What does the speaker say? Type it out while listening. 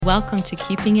Welcome to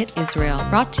Keeping It Israel,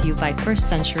 brought to you by First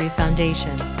Century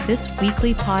Foundation. This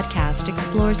weekly podcast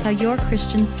explores how your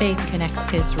Christian faith connects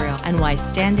to Israel and why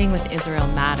standing with Israel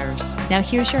matters. Now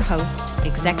here's your host,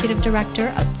 Executive Director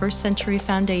of First Century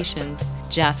Foundation's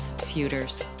Jeff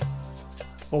Feuders.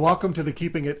 Well, welcome to the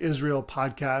Keeping It Israel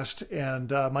podcast. And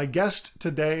my guest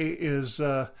today is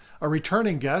a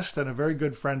returning guest and a very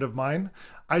good friend of mine,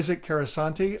 Isaac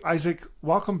Karasanti. Isaac,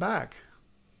 welcome back.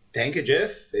 Thank you,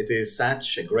 Jeff. It is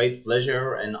such a great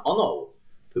pleasure and honor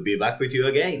to be back with you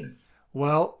again.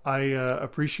 Well, I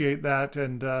appreciate that.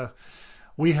 And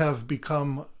we have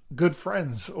become good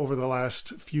friends over the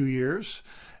last few years.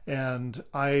 And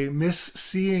I miss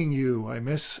seeing you. I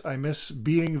miss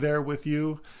being there with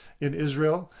you in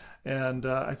Israel. And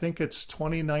I think it's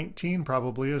 2019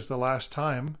 probably is the last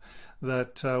time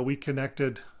that we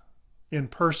connected in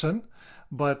person.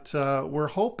 But we're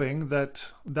hoping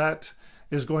that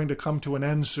is going to come to an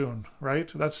end soon,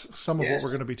 right? That's some of what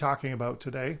we're going to be talking about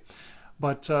today.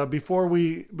 But before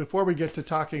we get to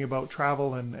talking about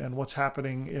travel and what's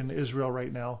happening in Israel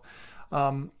right now,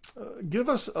 give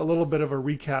us a little bit of a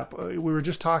recap. We were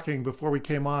just talking before we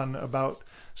came on about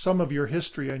some of your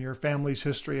history and your family's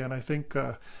history, and I think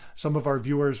some of our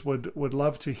viewers would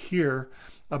love to hear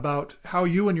about how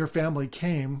you and your family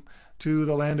came to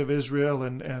the land of Israel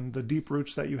and the deep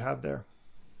roots that you have there.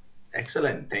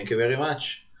 Excellent. Thank you very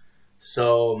much.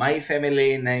 So my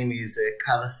family name is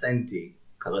Karasanti.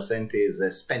 Karasanti is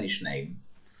a Spanish name.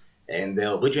 And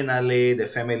originally the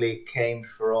family came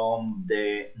from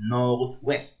the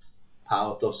northwest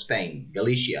part of Spain,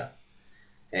 Galicia.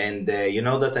 And you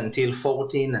know that until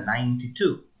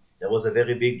 1492, there was a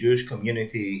very big Jewish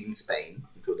community in Spain,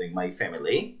 including my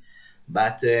family.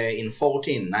 But in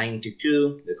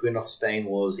 1492, the Queen of Spain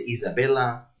was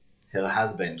Isabella. Her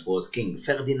husband was King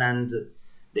Ferdinand.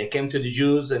 They came to the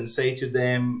Jews and say to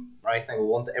them, right now we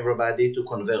want everybody to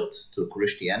convert to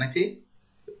Christianity.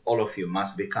 All of you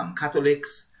must become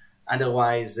Catholics.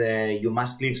 Otherwise, you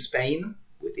must leave Spain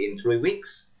within 3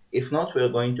 weeks. If not, we are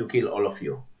going to kill all of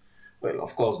you. Well,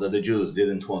 of course, the Jews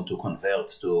didn't want to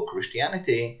convert to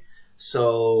Christianity.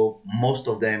 So most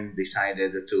of them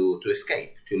decided to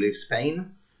escape, to leave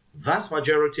Spain. Vast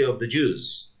majority of the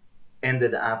Jews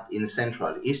ended up in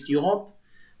Central East Europe.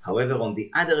 However, on the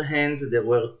other hand, there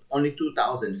were only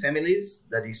 2,000 families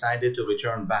that decided to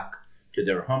return back to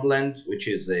their homeland, which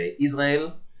is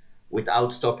Israel,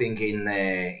 without stopping in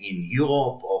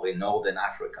Europe or in Northern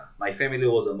Africa. My family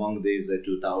was among these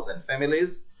 2,000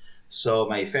 families. So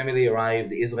my family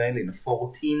arrived in Israel in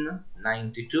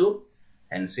 1492,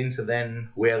 and since then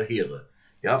we are here.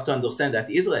 You have to understand that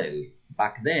Israel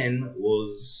back then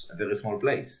was a very small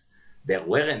place. There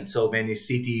weren't so many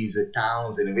cities,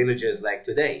 towns, and villages like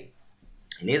today.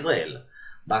 In Israel,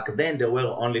 back then there were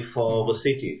only 4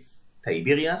 cities.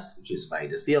 Tiberias, which is by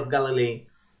the Sea of Galilee,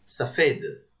 Safed,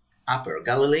 Upper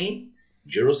Galilee,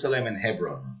 Jerusalem, and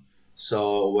Hebron.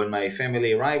 So when my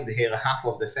family arrived here, half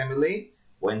of the family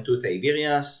went to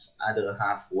Tiberias, other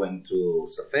half went to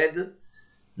Safed.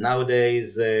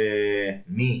 Nowadays,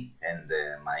 me and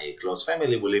my close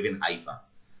family will live in Haifa,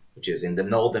 which is in the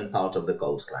northern part of the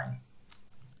coastline.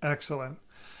 Excellent.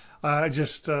 I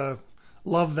just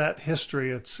love that history.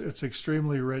 It's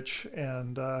extremely rich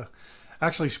and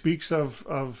actually speaks of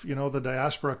the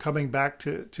diaspora coming back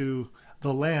to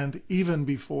the land even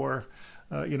before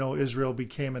Israel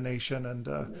became a nation, and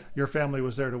your family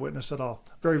was there to witness it all.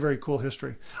 Very, very cool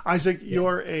history. Isaac,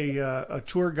 you're a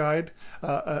tour guide,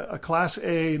 a Class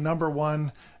A,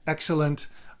 #1, excellent,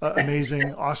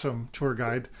 amazing, awesome tour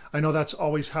guide. I know that's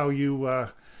always how you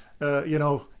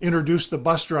introduce the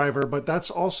bus driver, but that's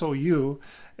also you.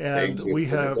 And we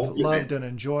have loved and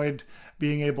enjoyed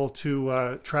being able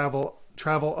to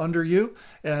travel under you,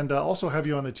 and also have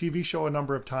you on the TV show a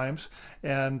number of times.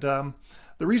 And the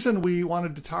reason we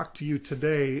wanted to talk to you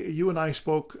today, you and I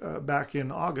spoke back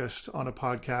in August on a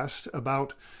podcast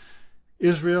about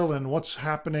Israel and what's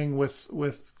happening with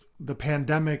the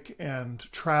pandemic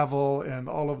and travel and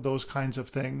all of those kinds of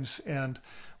things. And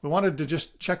we wanted to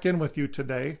just check in with you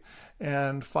today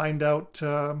and find out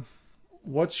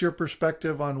what's your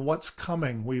perspective on what's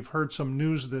coming. We've heard some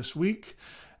news this week.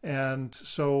 And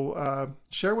so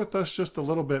share with us just a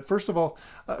little bit. First of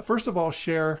all,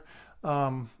 share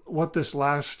what this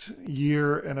last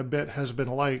year and a bit has been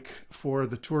like for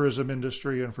the tourism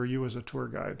industry and for you as a tour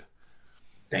guide.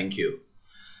 Thank you.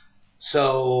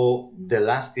 So the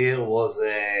last year was,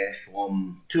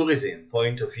 from tourism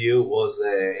point of view, was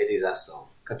a disaster,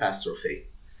 catastrophe.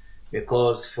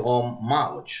 Because from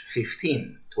March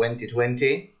 15,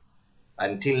 2020,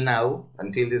 until now,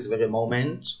 until this very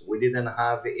moment, we didn't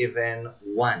have even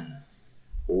one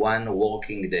one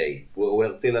working day. We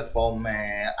were still at home,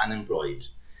 unemployed.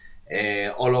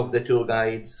 All of the tour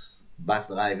guides, bus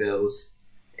drivers,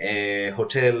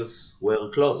 hotels were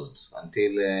closed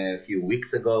until a few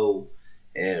weeks ago.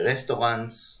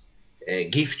 Restaurants,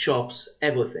 gift shops,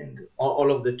 everything.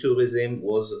 All of the tourism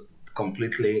was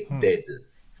completely dead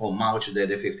from March the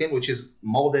 15th, which is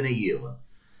more than a year.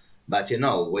 But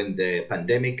when the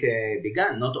pandemic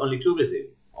began, not only tourism,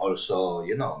 also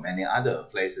many other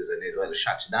places in Israel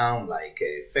shut down, like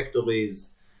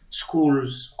factories,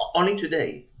 schools. Only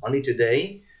today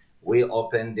we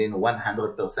opened in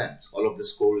 100% all of the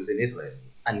schools in Israel.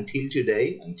 Until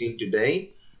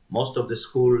today, most of the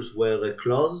schools were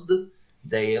closed.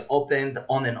 They opened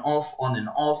on and off.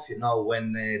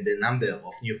 When the number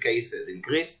of new cases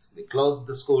increased, we closed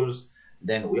the schools.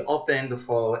 Then we opened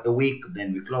for a week.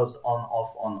 Then we closed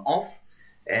on, off.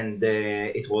 And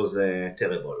it was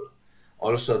terrible.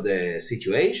 Also, the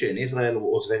situation in Israel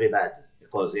was very bad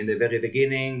because in the very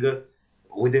beginning,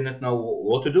 we didn't know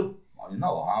what to do.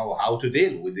 How to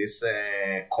deal with this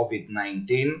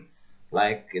COVID-19,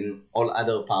 like in all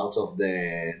other parts of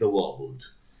the world.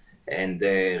 And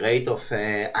the rate of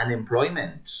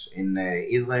unemployment in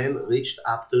Israel reached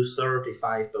up to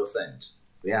 35%.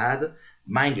 We had,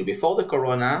 mind you, before the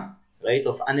corona, rate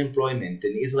of unemployment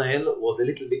in Israel was a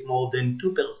little bit more than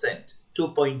 2%,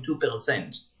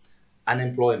 2.2%.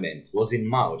 Unemployment was in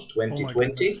March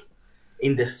 2020.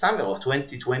 In the summer of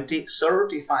 2020,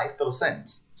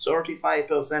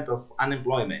 35% of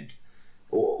unemployment.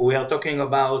 We are talking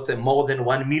about more than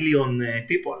 1 million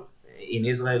people in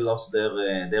Israel lost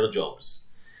their jobs.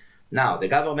 Now, the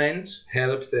government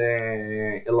helped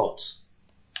a lot.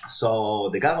 So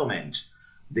the government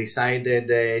decided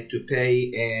to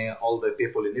pay all the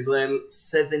people in Israel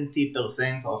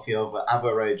 70% of your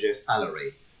average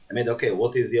salary. I mean, okay,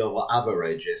 what is your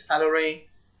average salary?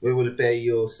 We will pay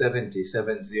you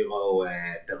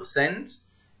 70%,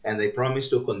 and they promise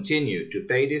to continue to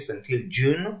pay this until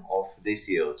June of this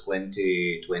year,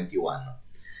 2021.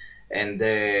 And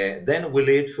then we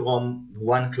lead from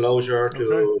one closure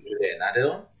to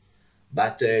another.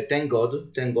 But thank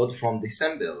God from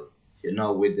December,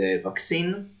 with the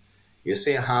vaccine, you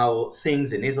see how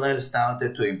things in Israel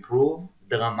started to improve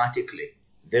dramatically,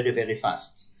 very, very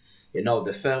fast.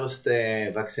 The first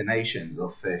vaccinations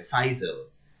of Pfizer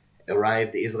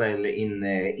arrived Israel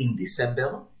in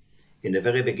December. In the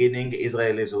very beginning,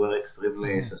 Israelis were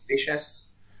extremely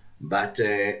suspicious. But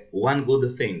one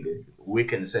good thing we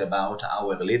can say about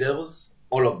our leaders,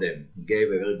 all of them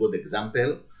gave a very good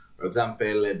example. For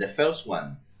example, the first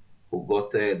one who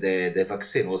got the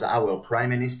vaccine was our Prime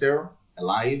Minister,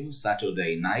 alive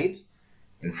Saturday night,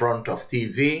 in front of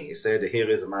TV. He said, here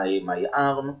is my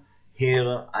arm.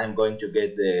 Here I'm going to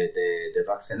get the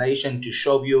vaccination to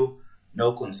show you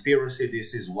no conspiracy.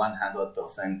 This is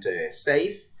 100%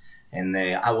 safe. And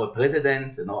our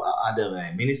president and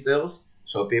other ministers.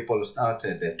 So people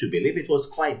started to believe. It was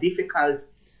quite difficult,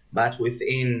 but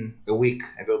within a week,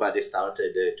 everybody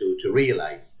started to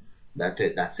realize that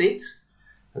that's it.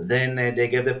 Then they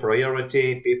gave the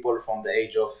priority. People from the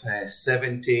age of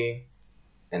 70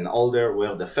 and older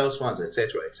were the first ones,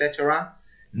 etc., etc.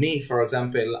 Me, for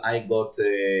example, I got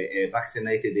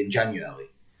vaccinated in January.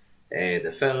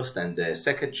 The first and the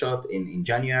second shot in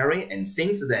January. And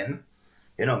since then,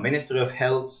 Ministry of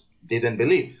Health didn't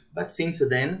believe. But since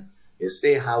then, you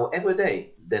see how every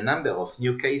day the number of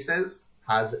new cases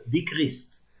has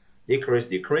decreased.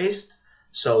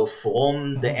 So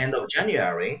from the end of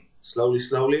January,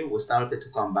 slowly, we started to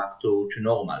come back to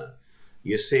normal.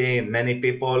 You see many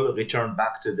people return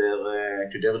back to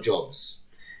their jobs.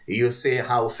 You see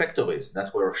how factories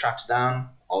that were shut down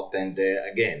opened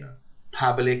again.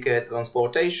 Public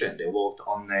transportation, they worked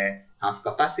on half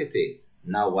capacity,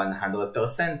 now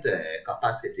 100%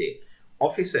 capacity.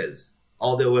 Offices,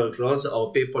 or they were closed,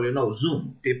 or people,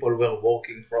 Zoom. People were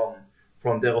working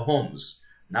from their homes.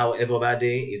 Now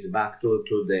everybody is back to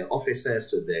the offices,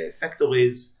 to the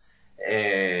factories,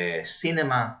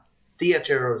 cinema,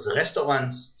 theaters,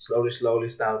 restaurants slowly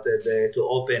started to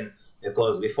open,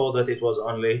 because before that it was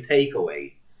only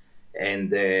takeaway.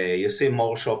 And you see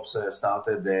more shops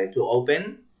started to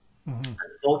open.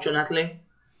 Unfortunately,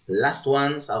 last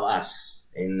ones are us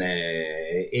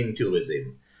in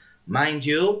tourism. Mind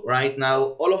you, right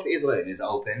now, all of Israel is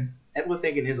open.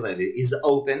 Everything in Israel is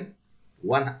open,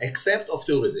 one except of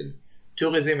tourism.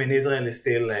 Tourism in Israel is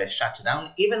still shut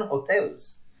down. Even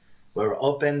hotels were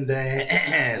opened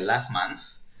last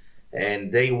month,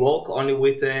 and they work only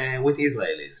with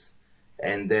Israelis.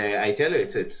 And I tell you,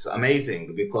 it's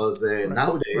amazing, because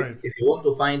nowadays, if you want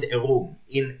to find a room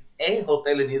in a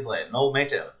hotel in Israel, no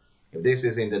matter If this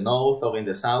is in the north or in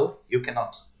the south, you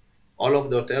cannot. All of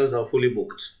the hotels are fully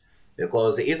booked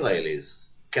because Israelis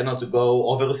cannot go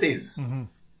overseas. Mm-hmm.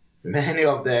 Many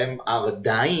of them are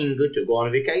dying to go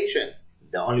on vacation.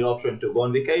 The only option to go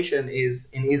on vacation is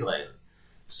in Israel.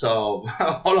 So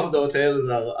all of the hotels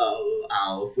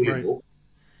are fully Right. booked.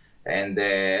 And,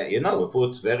 we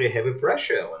put very heavy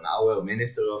pressure on our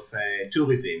Minister of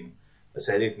Tourism. They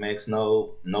said it makes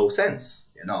no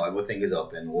sense. Everything is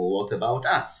open. Well, what about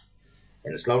us?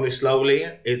 And slowly,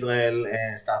 Israel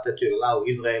started to allow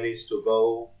Israelis to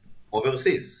go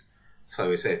overseas. So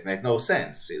we said it makes no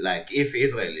sense. Like if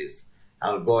Israelis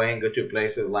are going to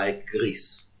places like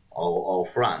Greece or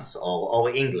France or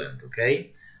England,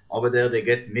 okay? Over there they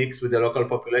get mixed with the local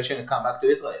population and come back to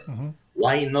Israel. Mm-hmm.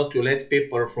 Why not to let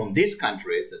people from these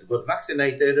countries that got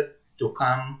vaccinated to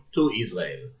come to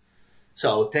Israel?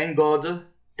 So thank God,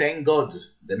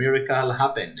 the miracle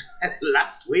happened.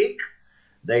 Last week,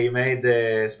 they made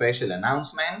a special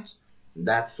announcement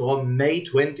that from May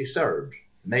 23rd,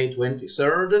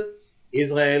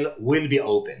 Israel will be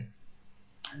open.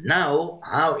 Now,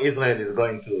 how Israel is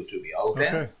going to be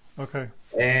open? Okay.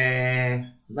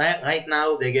 Right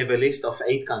now, they gave a list of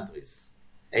 8 countries.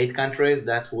 8 countries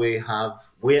that we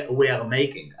are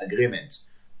making agreements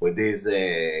with these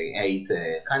 8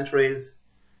 countries.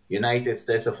 United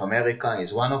States of America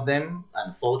is one of them.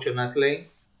 Unfortunately,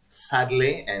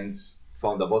 sadly, and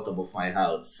from the bottom of my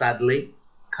heart, sadly,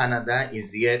 Canada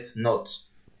is yet not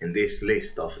in this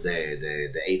list of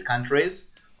the 8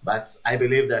 countries. But I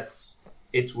believe that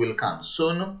it will come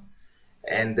soon.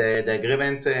 And the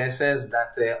agreement says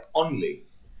that only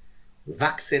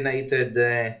vaccinated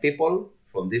people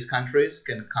from these countries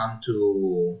can come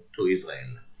to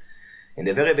Israel. In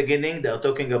the very beginning, they are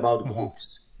talking about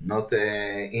groups, not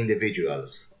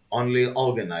individuals. Only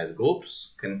organized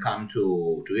groups can come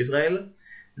to Israel.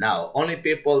 Now, only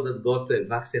people that got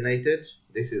vaccinated,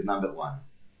 this is number 1.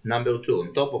 Number 2,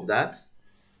 on top of that,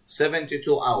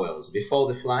 72 hours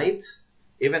before the flight,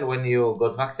 even when you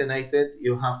got vaccinated,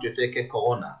 you have to take a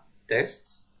corona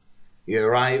test. You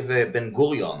arrive at Ben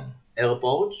Gurion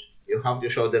airport, you have to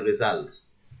show the result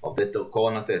of the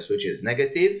corona test, which is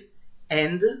negative,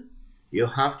 and you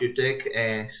have to take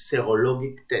a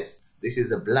serologic test. This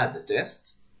is a blood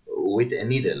test with a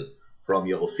needle from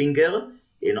your finger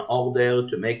in order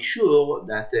to make sure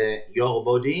that your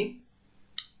body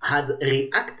had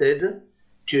reacted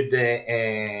to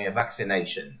the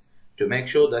vaccination, to make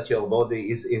sure that your body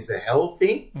is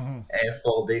healthy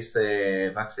for this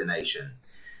vaccination.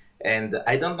 And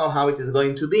I don't know how it is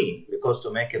going to be, because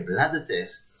to make a blood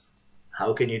test,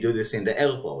 how can you do this in the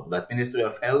airport? But Ministry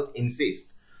of Health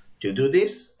insists to do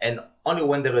this, and only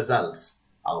when the results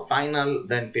are final,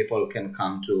 then people can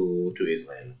come to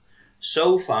Israel.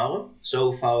 So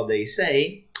far they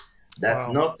say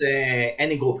that not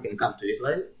any group can come to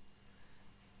Israel.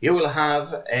 You will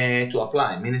have to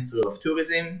apply Ministry of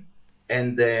Tourism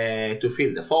and to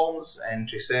fill the forms and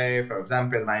to say, for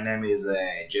example, my name is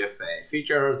Jeff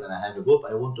Features and I have a group,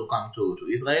 I want to come to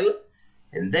Israel.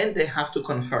 And then they have to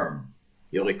confirm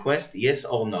your request, yes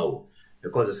or no.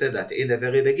 Because I said that in the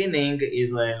very beginning,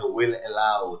 Israel will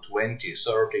allow 20,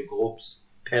 30 groups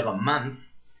per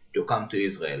month to come to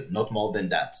Israel, not more than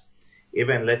that.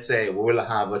 Even, let's say, we will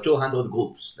have 200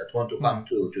 groups that want to come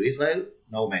to Israel,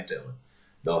 no matter.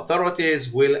 The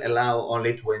authorities will allow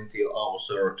only 20 or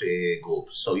 30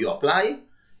 groups. So you apply,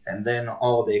 and then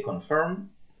or they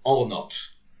confirm or not.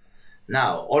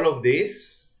 Now, all of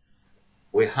this,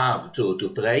 we have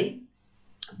to pray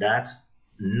that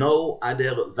no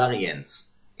other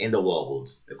variants in the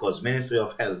world, because Ministry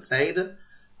of Health said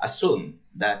as soon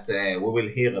that we will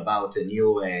hear about a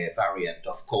new variant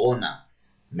of corona,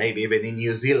 maybe even in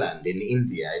New Zealand, in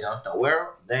India, I don't know where,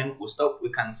 then we stop,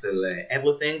 we cancel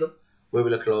everything, we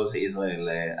will close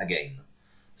Israel again.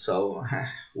 So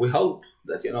we hope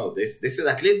that, this is,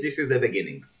 at least this is the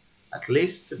beginning. At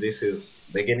least this is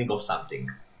beginning of something.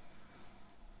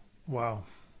 Wow.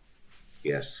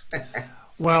 Yes.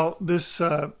 Well, this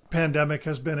pandemic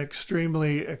has been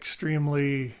extremely,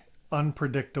 extremely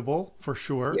unpredictable, for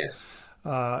sure. Yes.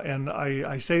 And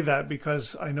I say that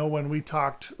because I know when we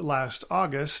talked last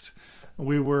August,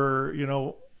 we were,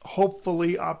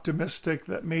 hopefully optimistic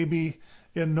that maybe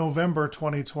in November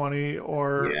 2020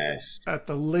 or at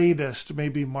the latest,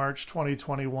 maybe March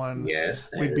 2021,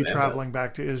 we'd be traveling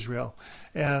back to Israel.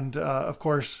 And of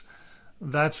course,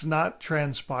 that's not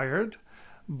transpired.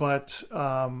 But,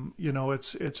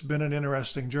 it's been an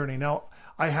interesting journey. Now,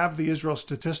 I have the Israel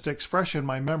statistics fresh in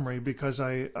my memory because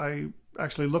I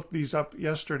actually looked these up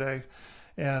yesterday.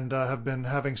 and have been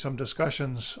having some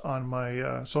discussions on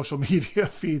my social media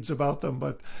feeds about them.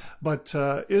 But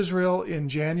Israel in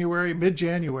January,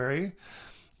 mid-January,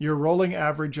 your rolling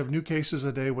average of new cases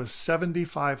a day was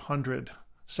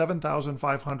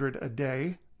 7,500 a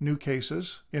day, new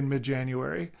cases in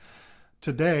mid-January.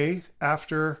 Today,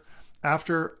 after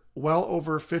well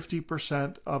over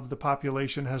 50% of the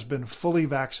population has been fully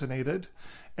vaccinated,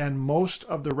 and most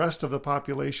of the rest of the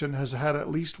population has had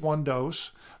at least one dose.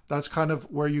 That's kind of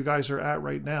where you guys are at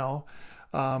right now.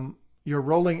 Your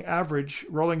rolling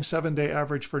 7-day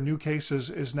average for new cases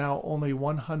is now only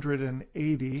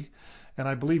 180. And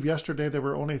I believe yesterday there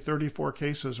were only 34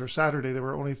 cases, or Saturday there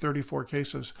were only 34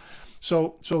 cases.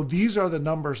 So these are the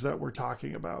numbers that we're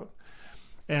talking about.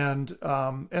 And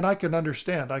I can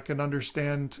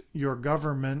understand your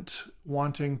government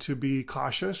wanting to be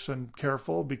cautious and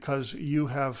careful because you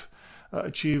have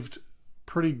achieved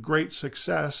pretty great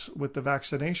success with the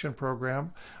vaccination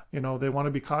program. They want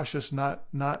to be cautious, not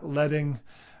letting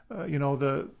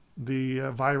the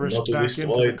virus back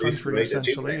into the country,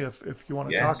 essentially, if you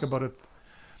want to talk about it.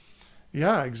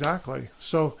 Yeah, exactly.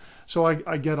 So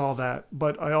I get all that,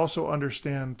 but I also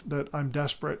understand that I'm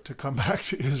desperate to come back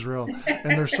to Israel,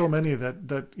 and there's so many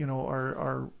that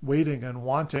are waiting and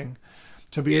wanting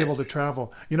to be able to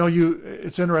travel.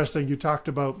 It's interesting. You talked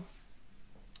about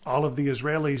all of the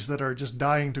Israelis that are just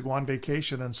dying to go on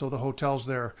vacation, and so the hotels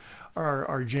there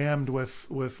are jammed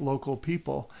with local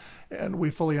people, and we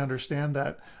fully understand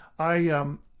that.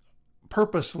 I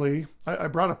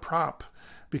brought a prop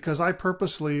because I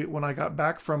purposely, when I got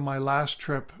back from my last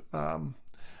trip,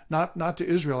 not to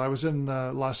Israel, I was in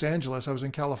Los Angeles, I was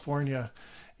in California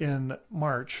in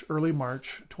early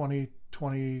March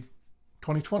 2020.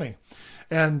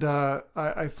 And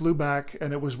I flew back,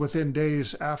 and it was within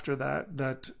days after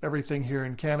that everything here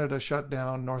in Canada shut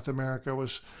down. North America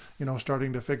was,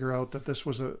 starting to figure out that this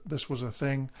was a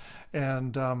thing.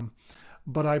 And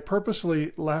but I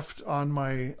purposely left on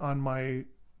my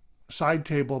side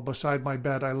table beside my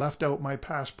bed, I left out my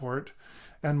passport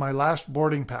and my last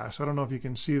boarding pass. I don't know if you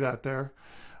can see that there,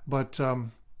 but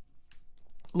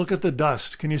look at the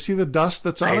dust. Can you see the dust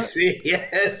that's on it? I see,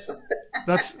 yes.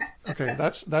 That's okay.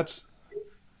 That's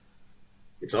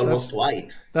it's almost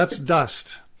white. That's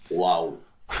dust. Wow.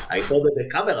 I thought that the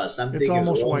camera, something is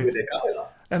wrong with the camera.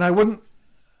 And I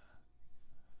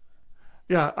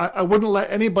wouldn't let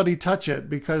anybody touch it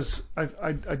because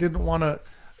I didn't want to,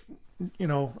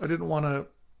 I didn't want to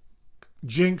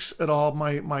jinx at all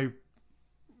my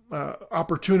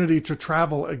opportunity to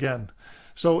travel again.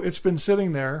 So it's been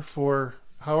sitting there for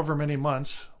however many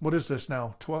months. What is this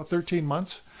now? 13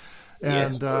 months?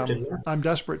 And yes, 13 months. I'm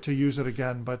desperate to use it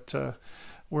again, but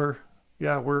we're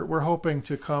hoping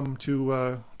to come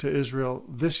to Israel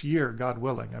this year, God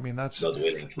willing. I mean, that's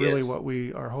really what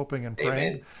we are hoping and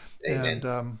praying. Amen.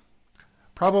 And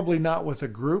probably not with a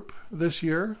group this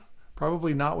year, but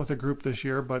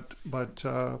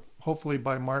hopefully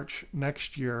by March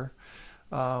next year,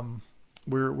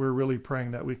 we're really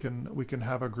praying that we can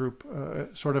have a group,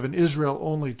 sort of an Israel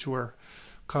only tour,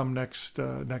 come next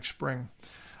spring.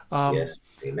 Yes,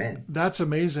 amen. That's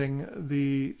amazing.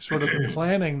 The sort of the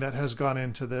planning that has gone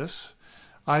into this.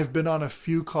 I've been on a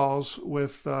few calls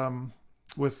with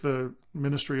the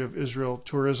Ministry of Israel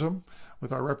Tourism,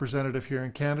 with our representative here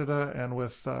in Canada, and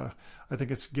with I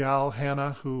think it's Gal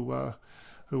Hannah, who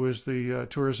is the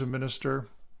tourism minister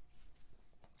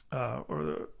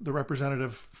or the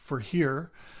representative for here,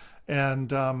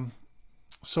 and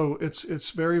so it's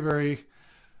very, very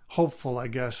hopeful, I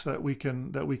guess, that we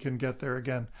can get there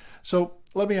again. So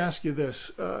let me ask you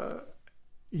this: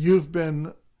 you've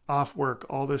been off work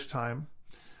all this time.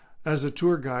 As a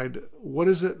tour guide, what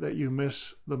is it that you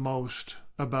miss the most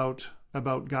about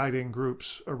guiding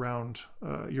groups around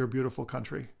your beautiful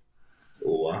country?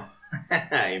 Oh,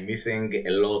 I'm missing a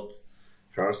lot.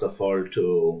 First of all,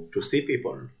 to see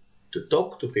people, to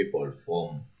talk to people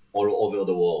from all over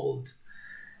the world.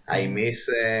 I miss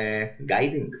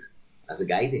guiding.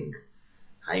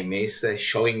 I miss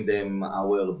showing them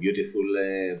our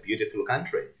beautiful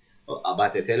country.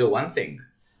 But I tell you one thing: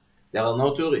 there are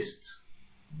no tourists.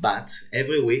 But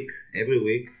every week,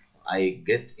 I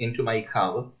get into my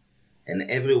car,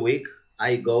 and every week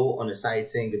I go on a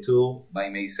sightseeing tour by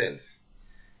myself.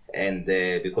 And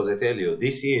because I tell you,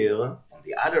 this year, on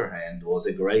the other hand, was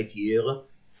a great year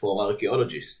for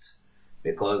archaeologists.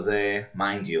 Because,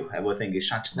 mind you, everything is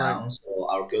shut down, right. So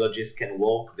archaeologists can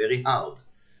work very hard,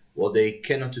 what they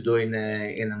cannot do in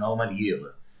a normal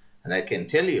year. And I can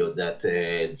tell you that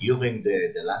during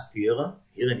the last year,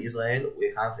 here in Israel,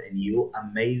 we have a new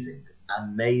amazing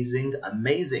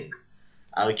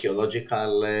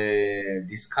archaeological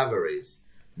discoveries.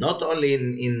 not only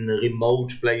in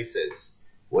remote places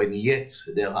when yet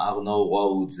there are no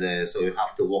roads, so you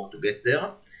have to walk to get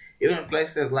there, even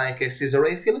places like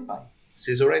Caesarea Philippi.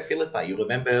 Caesarea Philippi, you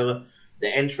remember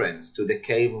the entrance to the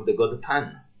cave of the god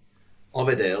Pan.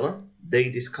 Over there, they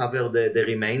discovered the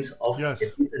remains of Yes.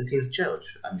 a Byzantine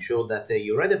church. I'm sure that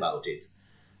you read about it.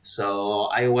 So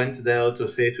I went there to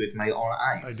see it with my own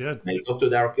eyes. I did. I talked to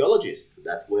the archaeologists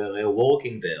that were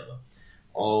working there,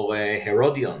 or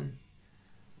Herodion.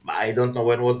 I don't know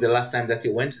when was the last time that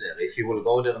you went there. If you will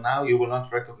go there now, you will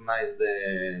not recognize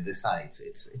the sites.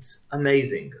 It's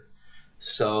amazing.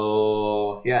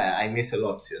 So yeah, I miss a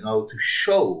lot, to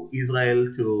show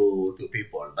Israel to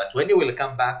people. But when you will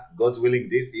come back, God's willing,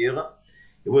 this year,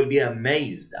 you will be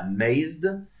amazed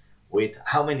with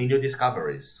how many new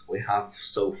discoveries we have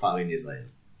so far in Israel.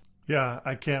 Yeah,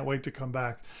 I can't wait to come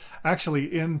back.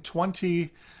 Actually, in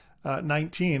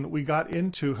 2019, we got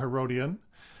into Herodion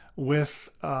with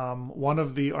one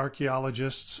of the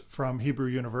archaeologists from Hebrew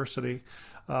University.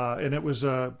 And it was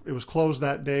closed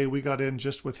that day. We got in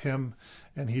just with him,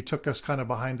 and he took us kind of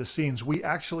behind the scenes. We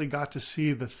actually got to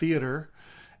see the theater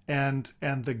and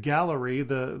the gallery,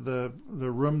 the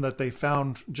room that they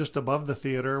found just above the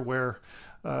theater where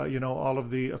all of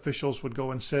the officials would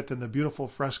go and sit, and the beautiful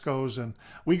frescoes. And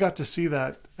we got to see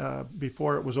that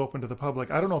before it was open to the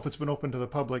public. I don't know if it's been open to the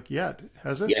public yet.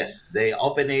 Has it? Yes, they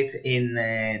opened it in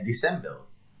December.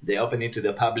 They opened it to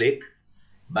the public.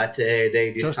 But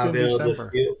they discovered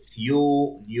a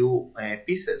few new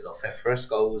pieces of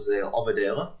frescoes over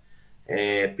there,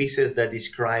 pieces that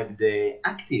describe the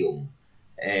Actium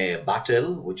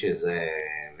battle, which is a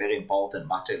very important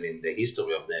battle in the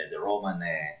history of the Roman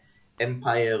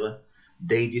Empire.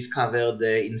 They discovered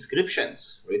the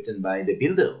inscriptions written by the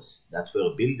builders that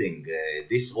were building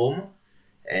this room,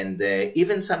 and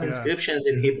even some inscriptions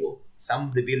in Hebrew. Some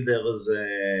of the builders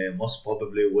most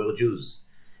probably were Jews.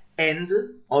 And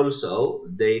also,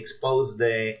 they exposed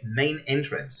the main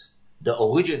entrance, the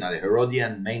original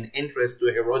Herodian main entrance to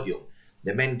Herodium,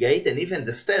 the main gate, and even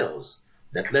the stairs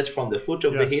that led from the foot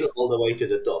of the hill all the way to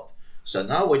the top. So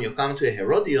now when you come to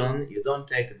Herodion, you don't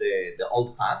take the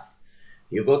old path.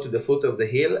 You go to the foot of the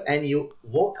hill and you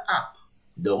walk up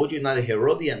the original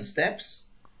Herodian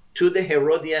steps to the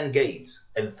Herodian gate.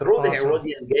 And through the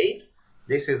Herodian gate,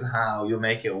 this is how you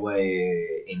make your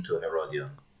way into Herodion.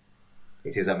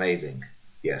 It is amazing.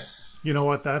 Yes. You know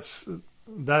what?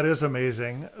 That is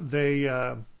amazing. They,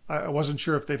 I wasn't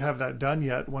sure if they'd have that done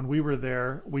yet. When we were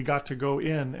there, we got to go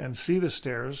in and see the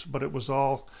stairs, but it was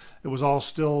all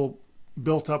still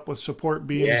built up with support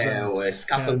beams.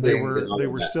 Scaffolding. They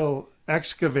were still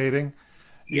excavating.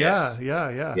 Yes.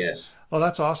 Yeah. Yes. Oh,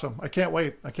 that's awesome. I can't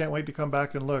wait. I can't wait to come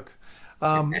back and look.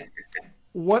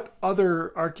 What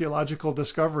other archaeological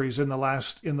discoveries in the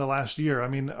last year? I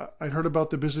mean, I'd heard about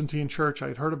the Byzantine Church.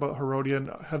 I'd heard about Herodion.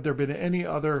 Have there been any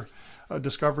other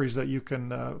discoveries that you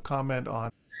can comment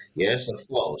on? Yes, of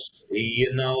course. The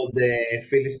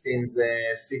Philistines'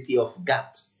 city of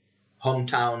Gat,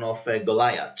 hometown of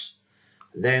Goliath.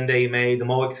 Then they made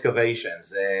more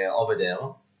excavations over there,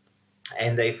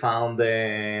 and they found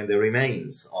the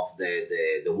remains of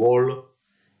the wall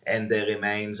and the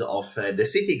remains of the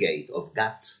city gate of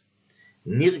Gat.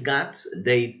 Near Gat,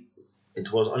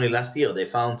 it was only last year, they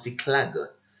found Ziklag.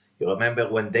 You remember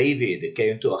when David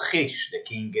came to Achish, the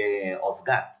king of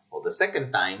Gat, for the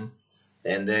second time,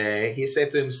 and he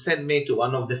said to him, send me to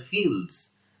one of the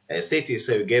fields cities,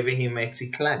 so he gave him a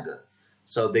Ziklag.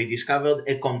 So they discovered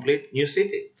a complete new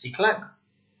city, Ziklag,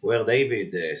 where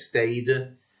David stayed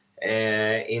in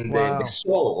the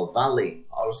Besor Valley.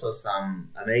 Also some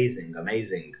amazing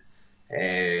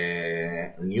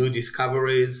new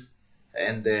discoveries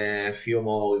and a few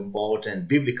more important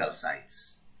biblical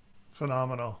sites.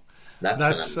 Phenomenal.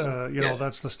 That's phenomenal.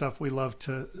 That's the stuff we love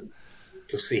to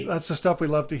see. That's the stuff we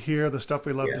love to hear, the stuff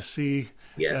we love to see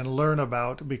and learn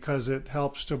about, because it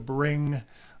helps to bring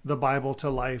the Bible to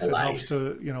life. It helps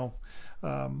to,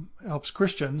 helps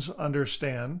Christians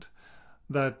understand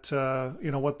that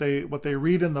what they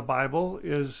read in the Bible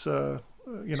is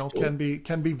can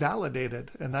be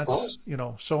validated, and that's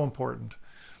so important.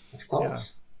 Of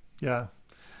course. Yeah.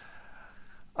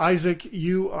 Isaac,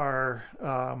 you're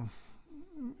an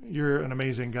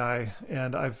amazing guy,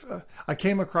 and I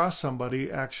came across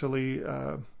somebody actually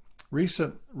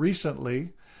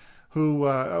recently who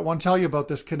I want to tell you about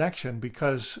this connection,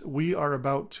 because we are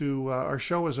about to our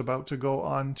show is about to go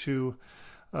on to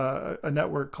a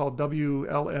network called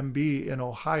WLMB in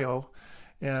Ohio,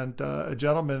 and a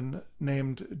gentleman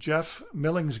named Jeff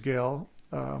Millingsgale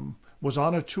was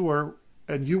on a tour,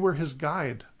 and you were his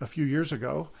guide a few years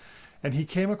ago. And he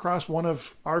came across one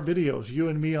of our videos, you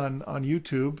and me on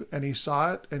YouTube, and he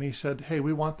saw it and he said, "Hey,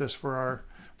 we want this for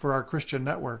our Christian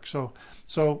network." So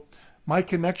my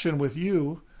connection with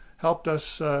you helped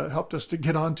us to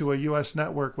get onto a U.S.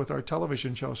 network with our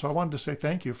television show. So I wanted to say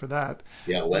thank you for that.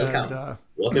 Yeah, welcome. And,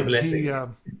 what a blessing. He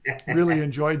really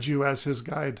enjoyed you as his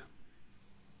guide.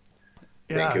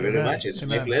 Thank you very much. It's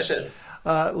my pleasure.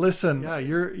 Listen,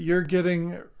 you're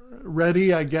getting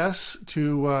ready, I guess,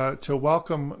 to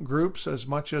welcome groups as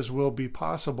much as will be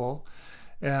possible,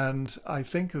 and I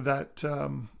think that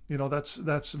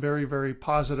that's very, very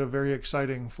positive, very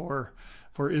exciting for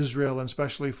Israel, and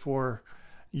especially for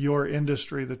your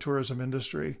industry, the tourism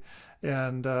industry.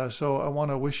 And so I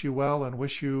want to wish you well and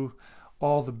wish you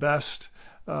all the best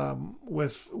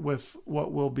with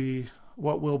what will be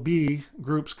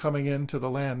groups coming into the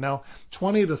land. Now,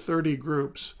 20 to 30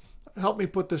 groups. Help me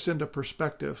put this into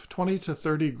perspective. 20 to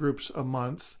 30 groups a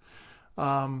month.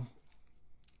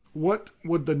 What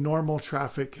would the normal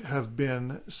traffic have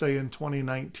been, say, in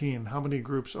 2019? How many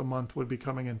groups a month would be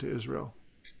coming into Israel?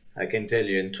 I can tell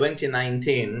you, in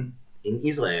 2019, in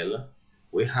Israel,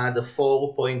 we had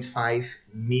 4.5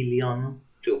 million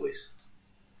tourists.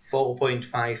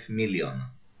 4.5 million.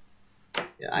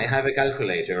 I have a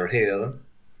calculator here.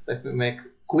 Let me make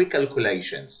quick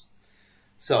calculations.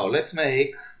 So let's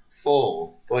make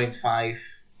 4.5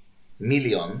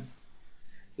 million.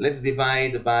 Let's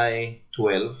divide by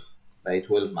 12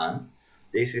 months.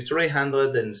 This is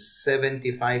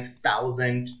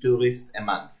 375,000 tourists a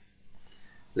month.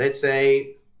 Let's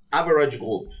say average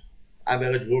group,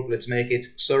 let's make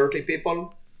it 30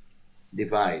 people,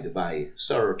 divide by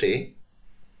 30.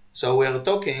 So we're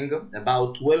talking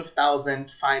about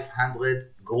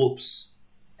 12,500 groups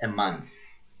a month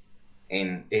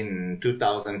in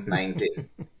 2019.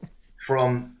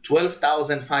 From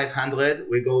 12,500,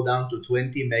 we go down to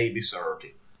 20, maybe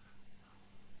 30.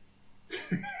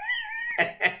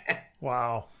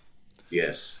 Wow.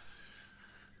 Yes.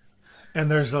 And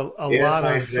there's a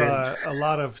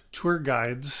lot of tour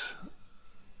guides.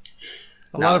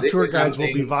 A lot of tour guides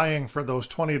will be vying for those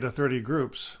 20 to 30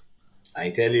 groups.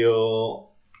 I tell you,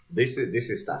 this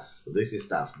is tough. This is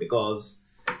tough because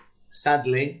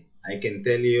sadly, I can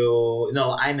tell you,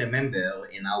 I'm a member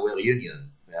in our union.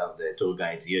 We have the Tour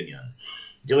Guides Union.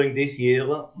 During this year,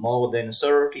 more than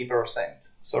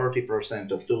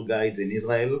 30% of tour guides in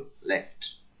Israel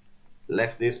left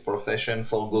this profession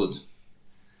for good.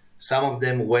 Some of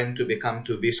them went to be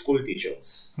school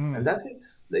teachers, and that's it.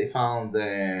 They found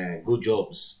good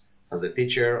jobs as a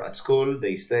teacher at school.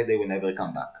 They stayed, they will never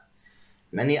come back.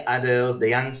 Many others, the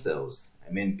youngsters,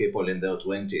 people in their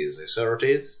 20s,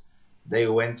 30s, they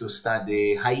went to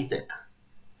study high-tech,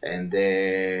 and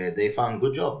they found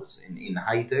good jobs in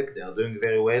high-tech. They are doing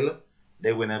very well.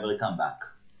 They will never come back.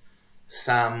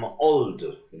 Some old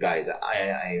guys,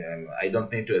 I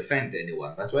don't need to offend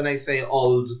anyone, but when I say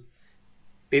old,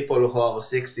 people who are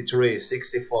 63,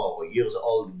 64 years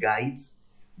old guides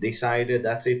decided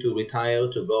that's it, to retire,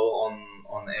 to go on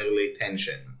early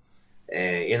pension.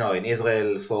 In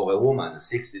Israel, for a woman,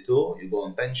 62, you go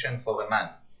on pension. For a man,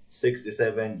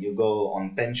 67, you go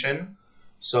on pension.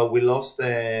 So we lost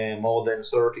more than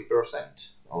 30%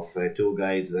 of tour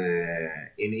guides in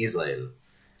Israel.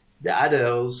 The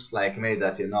others, like me,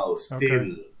 that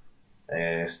still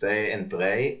stay and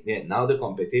pray. Yeah, now the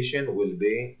competition will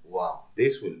be, wow,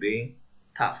 this will be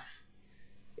tough.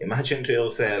 Imagine to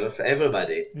yourself,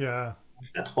 everybody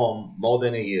at home more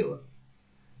than a year.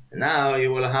 Now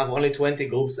you will have only 20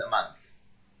 groups a month.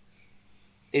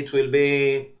 It will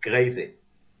be crazy.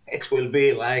 It will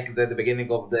be like the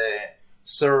beginning of the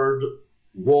Third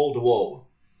World War,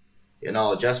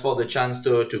 just for the chance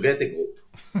to get a group.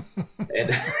 And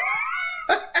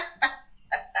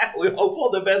we hope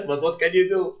for the best, but what can you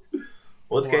do?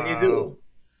 What can you do?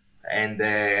 And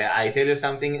I tell you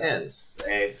something else.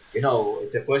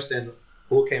 It's a question,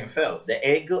 who came first, the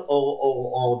egg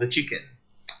or the chicken?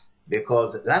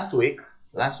 Because last week,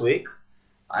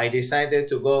 I decided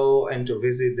to go and to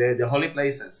visit the holy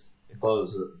places.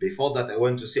 Because before that, I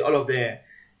went to see all of the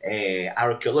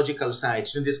archaeological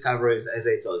sites, new discoveries, as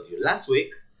I told you. Last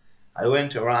week, I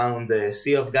went around the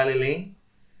Sea of Galilee.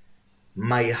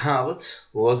 My heart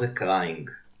was crying.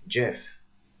 Jeff,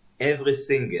 every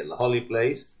single holy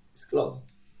place is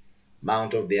closed.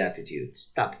 Mount of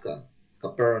Beatitudes, Tapka,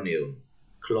 Capernaum,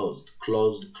 closed.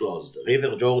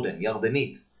 River Jordan,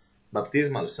 Yardenit,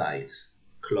 baptismal sites,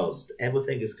 closed.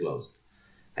 Everything is closed.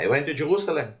 I went to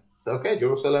Jerusalem. Okay,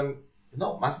 Jerusalem,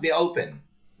 must be open.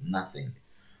 Nothing.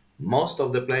 Most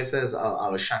of the places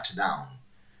are shut down.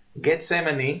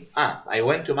 Gethsemane, I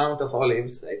went to Mount of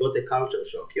Olives. I got a culture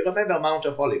shock. You remember Mount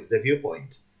of Olives, the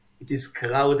viewpoint? It is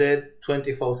crowded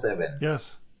 24/7.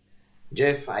 Yes.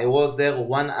 Jeff, I was there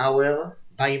 1 hour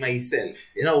by myself.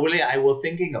 Really, I was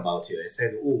thinking about you. I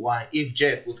said, oh, why? If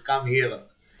Jeff would come here,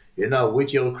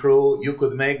 with your crew, you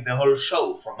could make the whole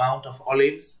show from Mount of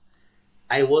Olives.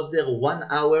 I was there 1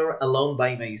 hour alone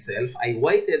by myself. I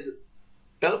waited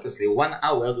purposely 1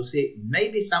 hour to see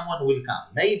maybe someone will come.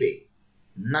 Maybe.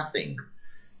 Nothing.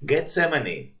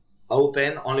 Gethsemane,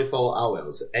 open only 4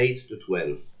 hours, 8 to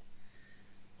 12.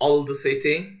 Old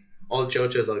city, all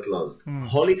churches are closed.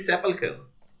 Holy Sepulchre,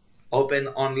 open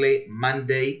only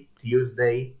Monday,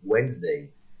 Tuesday, Wednesday.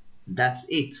 That's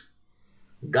it.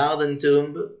 Garden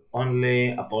Tomb,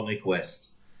 only upon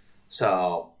request.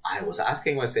 So I was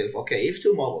asking myself, okay, if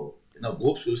tomorrow,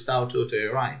 groups will start to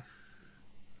arrive,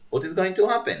 what is going to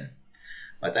happen?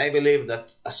 But I believe that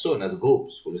as soon as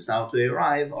groups will start to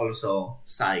arrive, also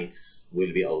sites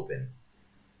will be open.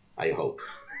 I hope.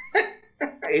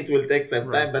 It will take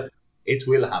some time, but it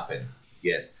will happen.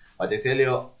 Yes. But I tell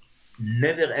you,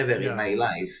 never ever in my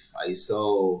life I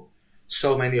saw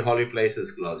so many holy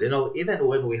places closed. Even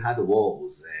when we had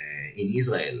wars in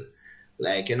Israel,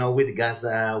 like, with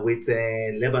Gaza, with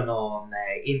Lebanon,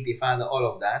 Intifada, all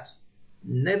of that,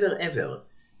 never ever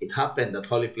it happened that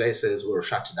holy places were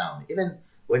shut down. Even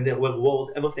when there were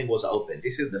wars, everything was open.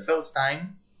 This is the first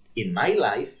time in my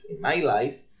life,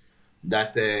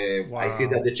 that I see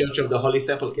that the Church of the Holy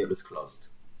Sepulchre is closed.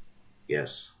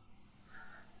 Yes.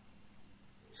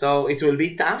 So it will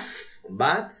be tough,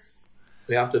 but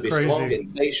we have to be strong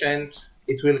and patient.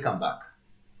 It will come back.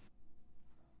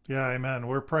 Yeah, amen.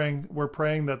 We're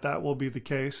praying that will be the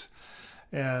case.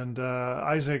 And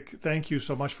Isaac, thank you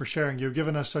so much for sharing. You've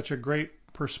given us such a great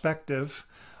perspective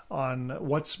on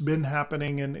what's been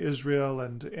happening in Israel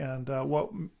and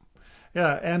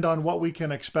on what we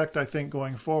can expect, I think,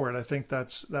 going forward. I think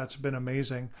that's been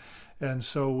amazing. And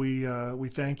so we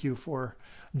thank you for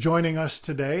joining us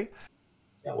today.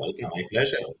 You're welcome. My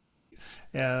pleasure.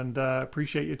 And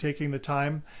appreciate you taking the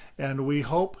time. And we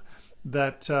hope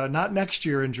that not next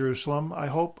year in Jerusalem. I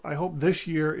hope this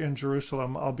year in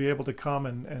Jerusalem I'll be able to come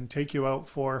and take you out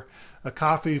for a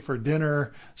coffee, for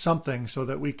dinner, something, so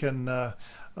that we can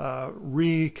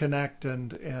reconnect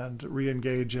and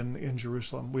re-engage in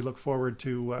Jerusalem. We look forward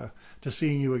to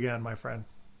seeing you again, my friend.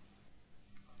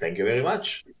 Thank you very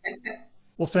much.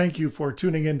 Well, thank you for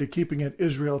tuning in to Keeping It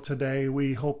Israel today.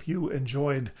 We hope you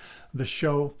enjoyed the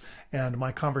show and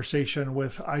my conversation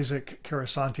with Isaac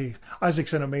Karasanti.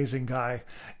 Isaac's an amazing guy,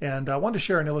 and I want to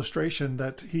share an illustration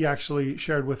that he actually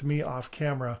shared with me off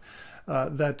camera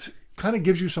that kind of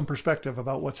gives you some perspective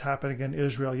about what's happening in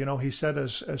Israel. He said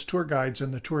as tour guides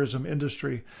in the tourism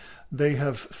industry, they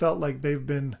have felt like they've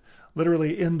been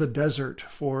literally in the desert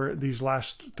for these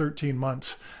last 13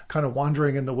 months, kind of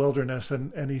wandering in the wilderness.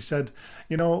 And he said,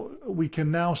 we can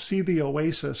now see the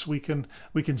oasis. We can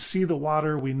see the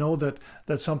water. We know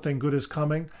that something good is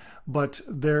coming, but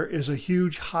there is a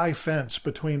huge high fence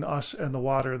between us and the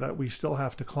water that we still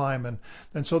have to climb.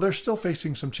 And so they're still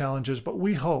facing some challenges, but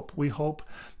we hope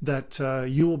that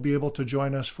you will be able to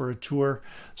join us for a tour.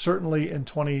 Certainly in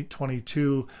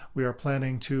 2022, we are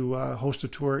planning to host a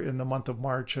tour in the month of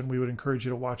March, and we would encourage you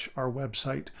to watch our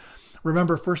website.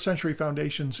 Remember, First Century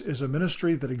Foundations is a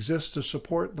ministry that exists to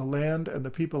support the land and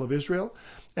the people of Israel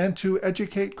and to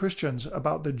educate Christians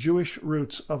about the Jewish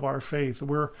roots of our faith.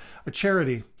 We're a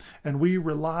charity, and we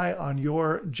rely on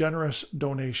your generous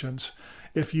donations.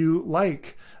 If you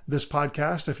like this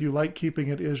podcast, if you like Keeping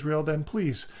It Israel, then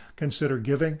please consider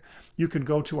giving. You can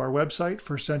go to our website,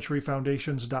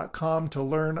 firstcenturyfoundations.com, to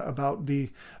learn about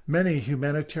the many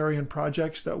humanitarian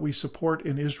projects that we support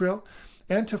in Israel,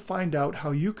 and to find out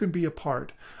how you can be a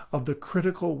part of the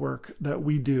critical work that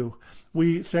we do.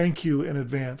 We thank you in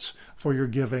advance for your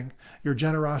giving. Your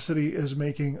generosity is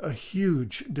making a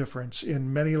huge difference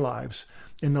in many lives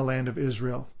in the land of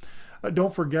Israel.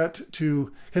 Don't forget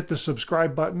to hit the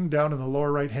subscribe button down in the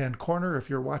lower right-hand corner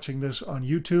if you're watching this on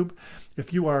YouTube.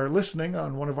 If you are listening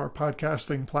on one of our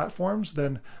podcasting platforms,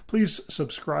 then please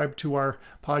subscribe to our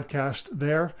podcast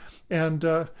there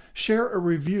and share a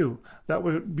review. That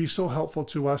would be so helpful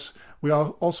to us. We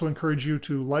also encourage you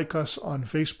to like us on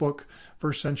Facebook,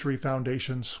 First Century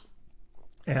Foundations,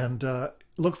 and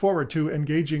look forward to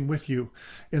engaging with you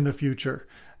in the future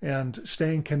and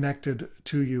staying connected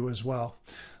to you as well.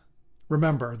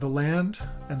 Remember, the land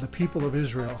and the people of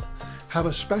Israel have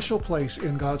a special place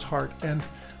in God's heart and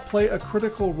play a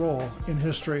critical role in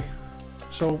history.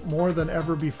 So more than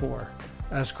ever before,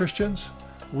 as Christians,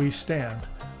 we stand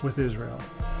with Israel.